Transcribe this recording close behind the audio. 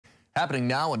Happening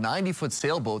now, a 90-foot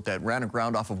sailboat that ran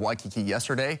aground off of Waikiki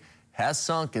yesterday has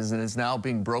sunk and is now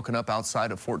being broken up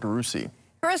outside of Fort DeRussy.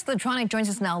 Chris Latronic joins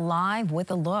us now live with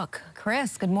a look.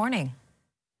 Chris, good morning.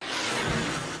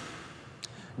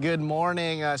 Good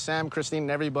morning, Sam, Christine, and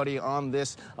everybody on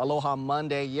this Aloha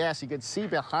Monday. Yes, you can see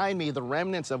behind me the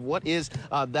remnants of what is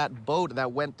that boat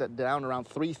that went down around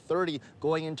 3:30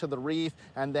 going into the reef,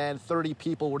 and then 30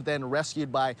 people were then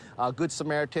rescued by Good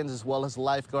Samaritans as well as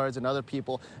lifeguards and other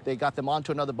people. They got them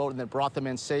onto another boat and then brought them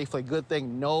in safely. Good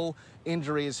thing no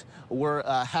injuries were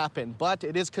happened, but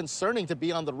it is concerning to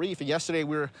be on the reef. Yesterday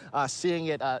we were seeing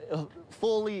it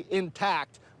fully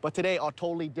intact. But today, a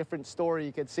totally different story.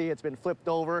 You can see it's been flipped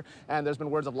over, and there's been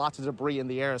words of lots of debris in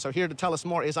the air. So here to tell us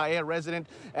more is Aiea resident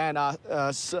and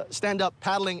stand-up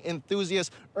paddling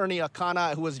enthusiast, Ernie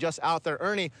Akana, who was just out there.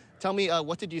 Ernie, tell me,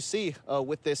 what did you see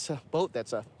with this boat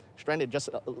that's stranded just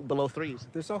below threes?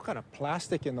 There's all kind of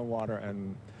plastic in the water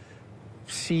and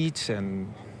seats,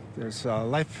 and there's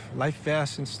life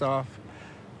vests and stuff.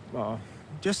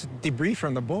 Just debris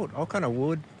from the boat, all kind of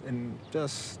wood, and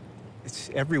just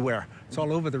it's everywhere. It's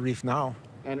all over the reef now.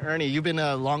 And Ernie, you've been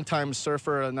a long-time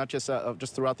surfer, not just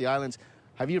throughout the islands.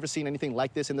 Have you ever seen anything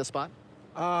like this in this spot?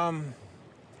 Not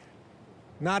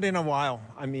in a while.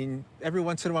 I mean, every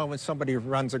once in a while when somebody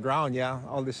runs aground, yeah,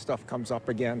 all this stuff comes up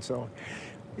again. So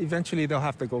eventually they'll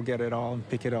have to go get it all and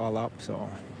pick it all up. So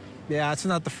yeah, it's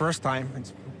not the first time.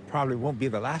 It probably won't be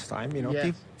the last time. You know,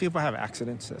 yes. People have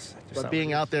accidents. But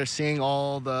being out there, seeing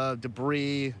all the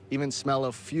debris, even smell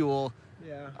of fuel,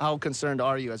 yeah. How concerned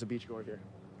are you as a beachgoer here?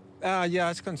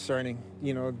 Yeah, it's concerning.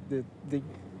 You know,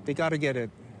 they got to get it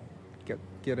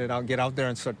out there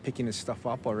and start picking this stuff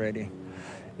up already.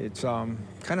 It's kind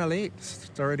of late. It's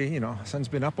already, you know, sun's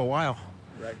been up a while.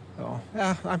 Right. So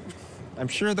yeah, I'm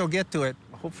sure they'll get to it.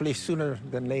 Hopefully sooner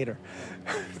than later.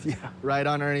 Yeah. Right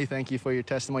on, Ernie. Thank you for your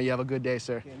testimony. You have a good day,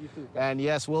 sir. Yeah, you too. And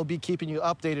yes, we'll be keeping you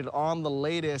updated on the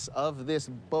latest of this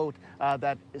boat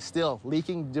that is still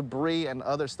leaking debris and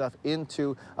other stuff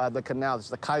into the canal. This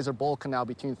is the Kaiser Bowl Canal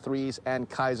between Threes and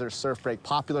Kaiser Surf Break.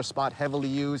 Popular spot, heavily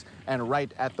used, and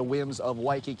right at the whims of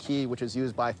Waikiki, which is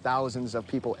used by thousands of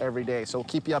people every day. So we'll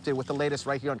keep you updated with the latest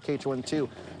right here on KH12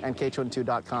 and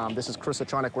KH12.com. This is Chris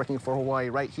Latronic working for Hawaii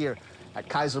right here at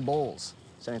Kaiser Bowls.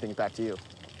 Sending things back to you.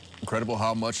 Incredible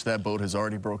how much that boat has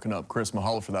already broken up. Chris,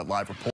 mahalo for that live report.